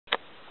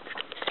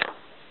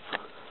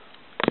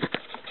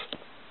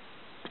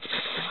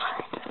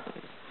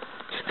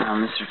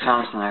Mr.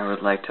 Thompson, I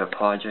would like to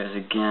apologize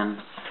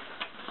again.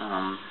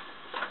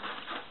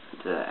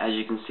 As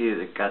you can see,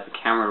 I got the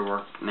camera to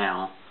work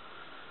now,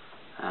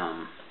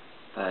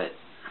 but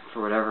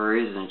for whatever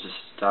reason it just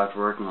stopped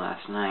working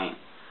last night.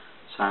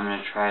 So I'm going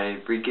to try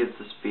to re-give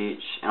the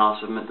speech, and I'll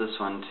submit this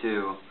one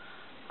too.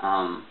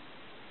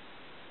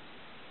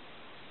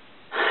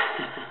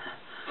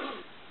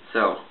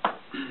 So,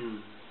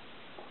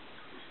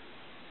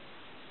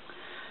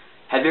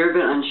 have you ever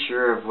been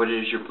unsure of what it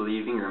is you're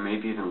believing, or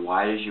maybe even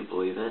why it is you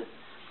believe it?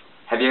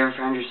 Have you ever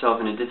found yourself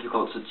in a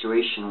difficult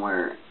situation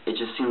where it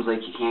just seems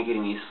like you can't get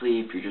any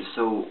sleep, you're just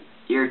so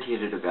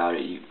irritated about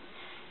it, it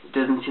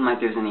doesn't seem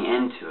like there's any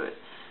end to it?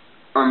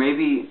 Or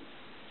maybe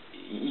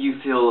you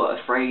feel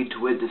afraid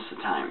to witness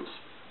at times.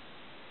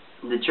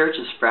 The church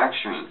is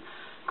fracturing,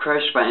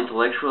 crushed by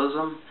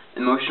intellectualism,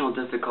 emotional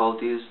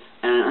difficulties,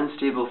 and an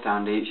unstable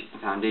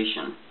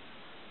foundation.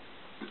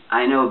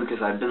 I know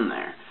because I've been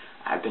there.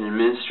 I've been in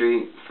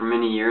ministry for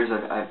many years.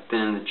 I've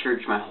been in the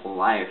church my whole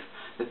life.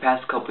 The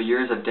past couple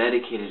years I've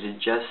dedicated to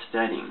just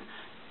studying,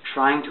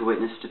 trying to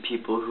witness to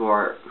people who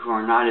are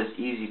not as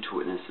easy to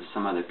witness as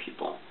some other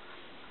people.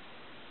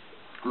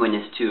 So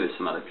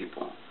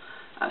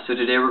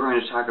today we're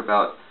going to talk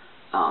about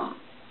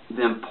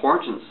the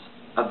importance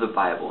of the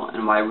Bible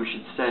and why we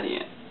should study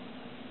it.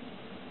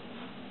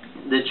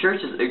 The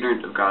church is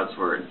ignorant of God's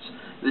words.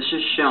 This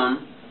is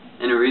shown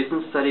in a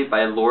recent study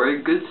by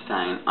Lori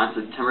Goodstein on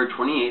September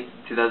 28,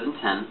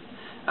 2010,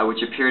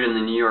 which appeared in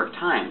the New York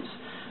Times,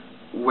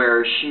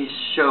 where she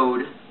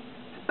showed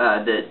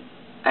that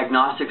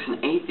agnostics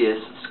and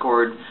atheists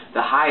scored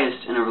the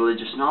highest in a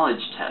religious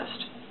knowledge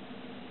test.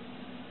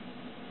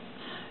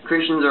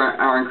 Christians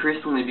are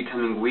increasingly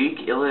becoming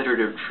weak,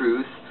 illiterate of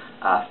truth,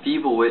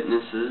 feeble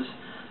witnesses,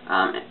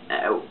 and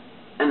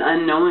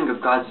unknowing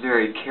of God's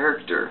very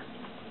character.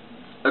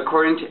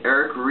 According to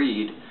Eric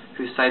Reed,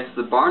 who cites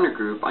the Barna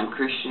Group on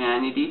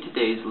Christianity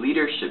Today's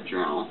Leadership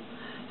Journal,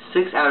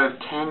 6 out of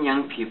 10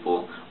 young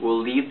people will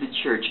leave the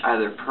church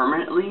either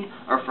permanently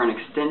or for an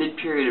extended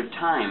period of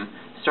time,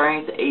 starting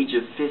at the age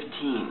of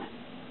 15.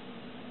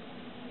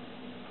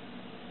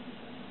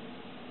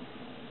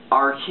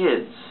 Our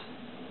kids,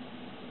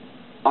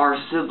 our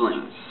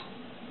siblings,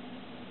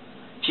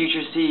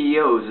 future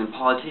CEOs and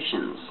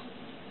politicians.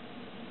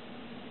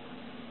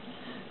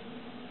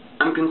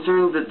 I'm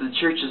concerned that the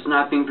church is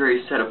not being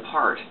very set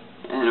apart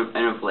and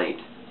of late.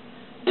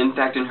 In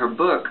fact, in her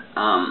book,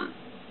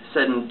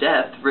 Sudden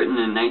Death, written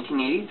in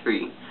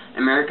 1983,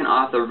 American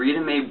author Rita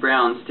Mae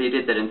Brown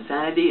stated that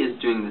insanity is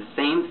doing the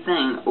same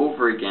thing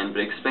over again but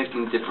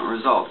expecting different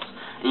results.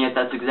 And yet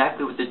that's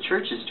exactly what the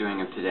church is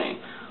doing of today.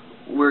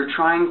 We're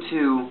trying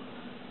to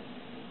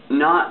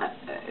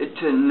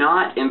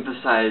not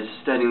emphasize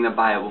studying the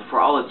Bible for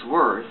all it's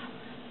worth,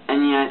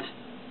 and yet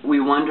we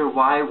wonder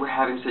why we're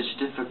having such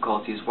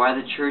difficulties, why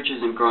the church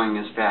isn't growing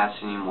as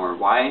fast anymore,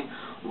 why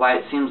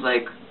it seems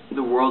like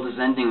the world is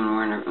ending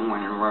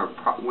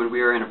when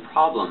we are in a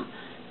problem,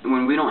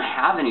 when we don't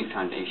have any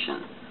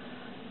foundation.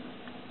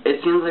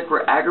 It seems like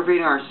we're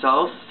aggravating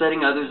ourselves,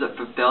 setting others up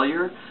for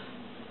failure,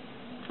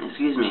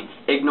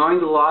 ignoring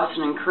the lost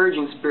and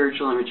encouraging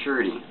spiritual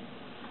immaturity.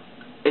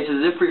 It's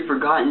as if we've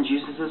forgotten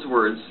Jesus'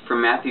 words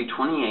from Matthew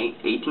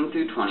 28:18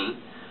 through 20,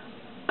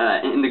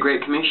 in the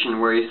Great Commission,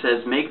 where he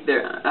says,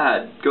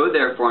 "Go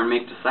therefore and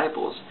make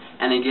disciples,"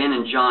 and again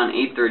in John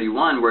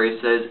 8:31, where he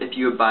says, "If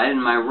you abide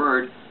in my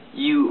word,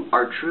 you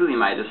are truly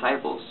my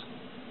disciples."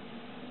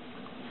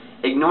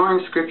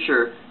 Ignoring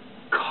Scripture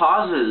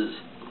causes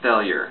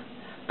failure,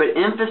 but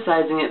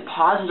emphasizing it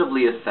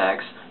positively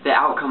affects the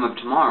outcome of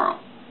tomorrow.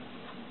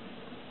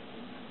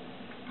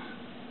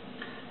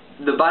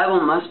 The Bible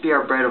must be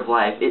our bread of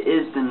life. It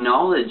is the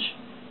knowledge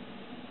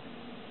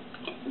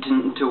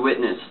to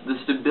witness, the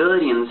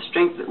stability and the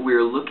strength that we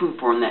are looking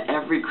for and that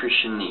every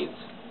Christian needs.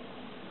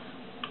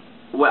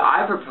 What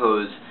I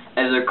propose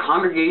is a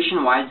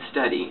congregation-wide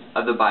study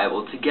of the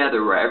Bible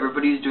together, where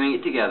everybody's doing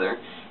it together,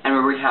 and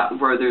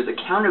where there's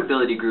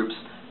accountability groups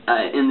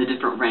in the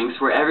different ranks,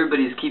 where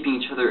everybody's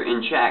keeping each other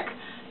in check,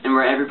 and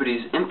where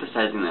everybody's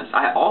emphasizing this.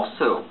 I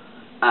also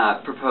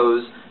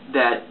propose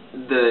that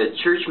the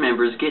church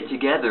members get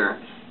together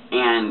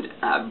and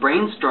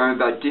brainstorm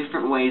about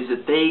different ways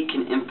that they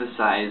can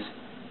emphasize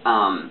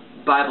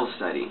Bible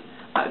study,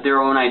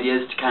 their own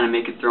ideas to kind of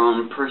make it their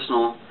own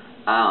personal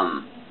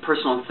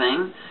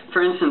thing.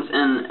 For instance,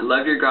 in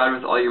Love Your God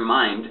with All Your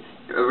Mind,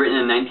 written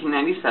in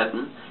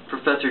 1997,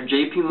 Professor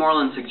J.P.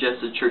 Moreland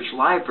suggests a church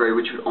library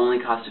which would only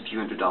cost a few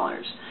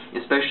 $100s,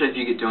 especially if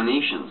you get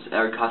donations.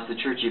 That would cost the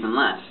church even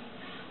less.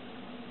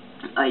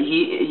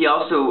 He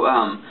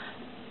also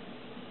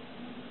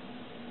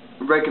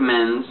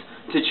recommends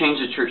to change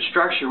the church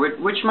structure,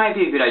 which might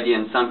be a good idea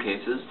in some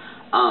cases.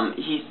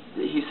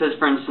 He says,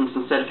 for instance,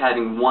 instead of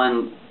having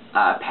one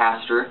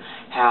pastor,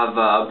 have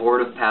a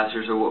board of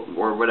pastors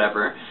or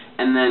whatever,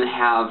 and then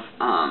have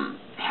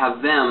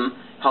them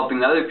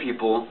helping other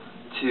people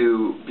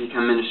to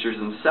become ministers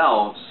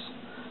themselves,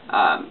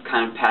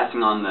 kind of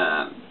passing on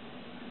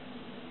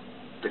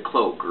the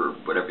cloak, or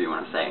whatever you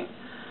want to say.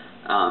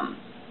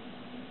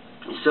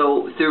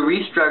 So, through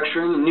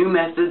restructuring, new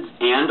methods,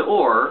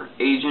 and/or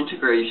age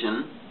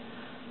integration,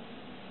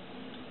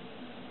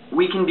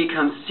 we can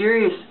become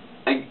serious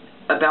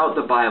about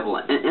the Bible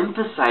and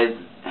emphasize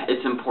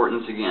its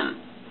importance again.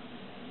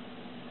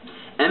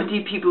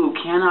 Empty people who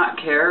cannot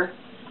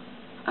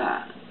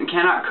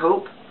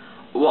cope,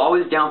 will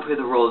always downplay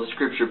the role of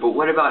Scripture. But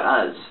what about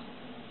us?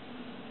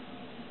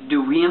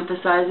 Do we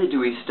emphasize it? Do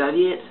we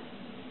study it?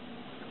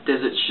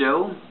 Does it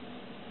show?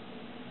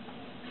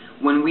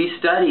 When we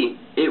study,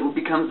 it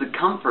becomes the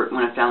comfort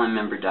when a family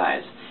member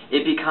dies.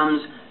 It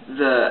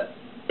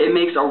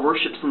makes our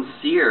worship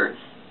sincere.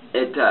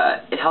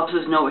 It helps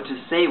us know what to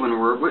say when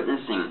we're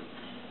witnessing.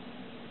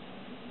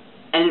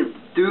 And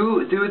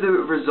through the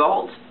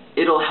result,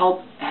 it'll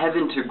help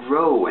heaven to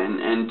grow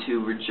and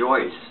to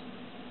rejoice.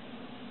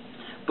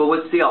 But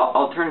what's the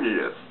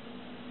alternative?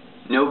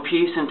 No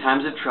peace in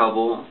times of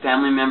trouble,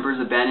 family members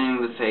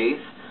abandoning the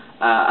faith,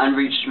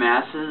 unreached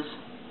masses.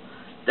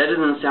 That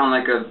doesn't sound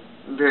like a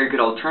very good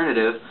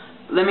alternative.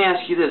 Let me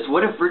ask you this.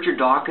 What if Richard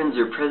Dawkins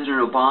or President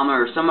Obama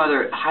or some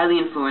other highly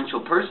influential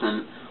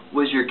person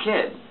was your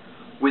kid?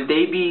 Would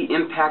they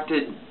impact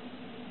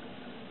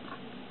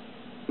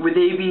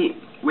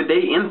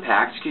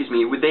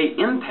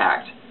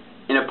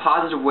in a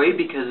positive way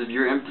because of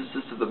your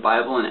emphasis of the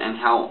Bible and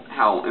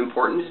how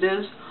important it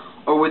is?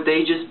 Or would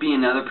they just be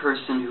another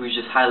person who's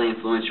just highly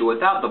influential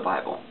without the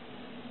Bible?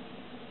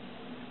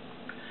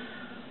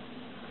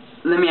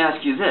 Let me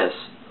ask you this.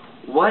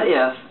 What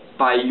if,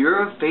 by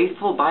your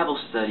faithful Bible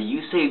study,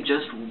 you saved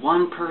just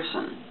one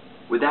person?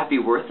 Would that be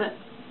worth it?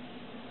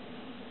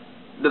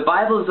 The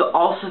Bible is the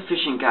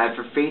all-sufficient guide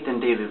for faith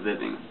and daily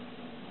living.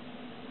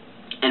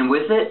 And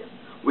with it,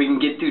 we can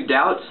get through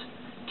doubts,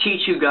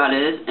 teach who God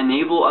is,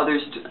 enable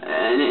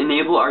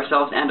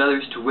ourselves and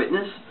others to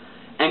witness,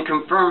 and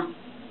confirm,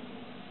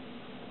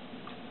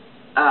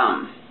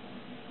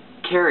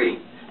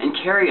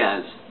 carry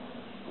us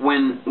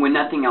when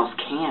nothing else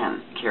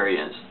can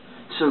carry us.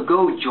 So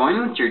go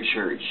join with your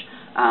church,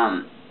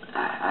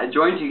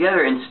 join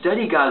together and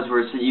study God's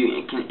Word so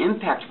you can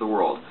impact the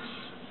world.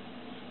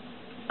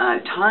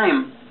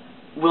 Time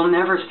will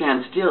never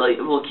stand still.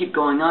 It will keep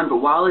going on, but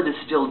while it is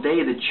still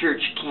day, the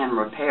church can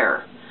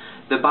repair.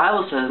 The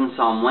Bible says in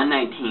Psalm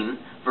 119,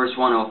 verse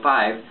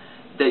 105,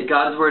 that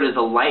God's Word is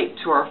a light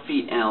to our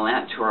feet and a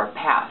lamp to our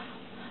path.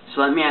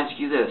 So let me ask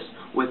you this.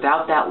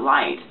 Without that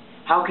light,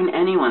 how can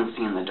anyone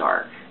see in the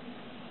dark?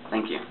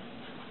 Thank you.